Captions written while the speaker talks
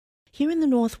Here in the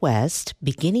Northwest,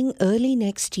 beginning early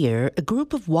next year, a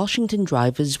group of Washington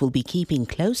drivers will be keeping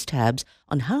close tabs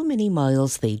on how many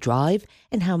miles they drive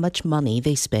and how much money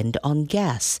they spend on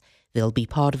gas. They'll be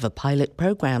part of a pilot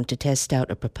program to test out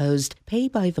a proposed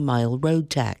pay-by-the-mile road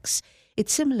tax.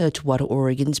 It's similar to what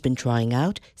Oregon's been trying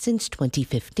out since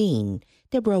 2015.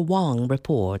 Deborah Wong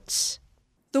reports.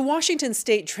 The Washington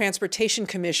State Transportation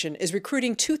Commission is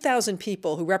recruiting 2,000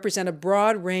 people who represent a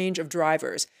broad range of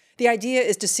drivers. The idea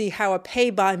is to see how a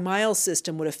pay-by-mile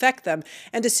system would affect them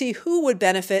and to see who would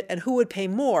benefit and who would pay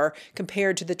more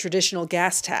compared to the traditional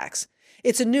gas tax.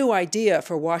 It's a new idea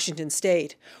for Washington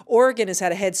State. Oregon has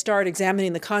had a head start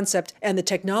examining the concept and the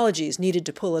technologies needed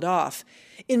to pull it off.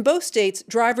 In both states,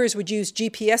 drivers would use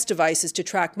GPS devices to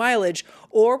track mileage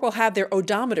or will have their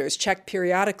odometers checked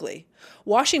periodically.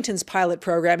 Washington's pilot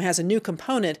program has a new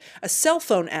component, a cell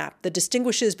phone app that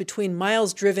distinguishes between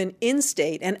miles driven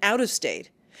in-state and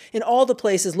out-of-state. In all the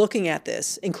places looking at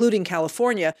this, including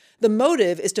California, the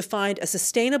motive is to find a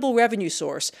sustainable revenue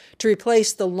source to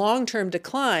replace the long-term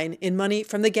decline in money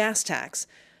from the gas tax.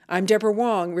 I'm Deborah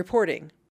Wong reporting.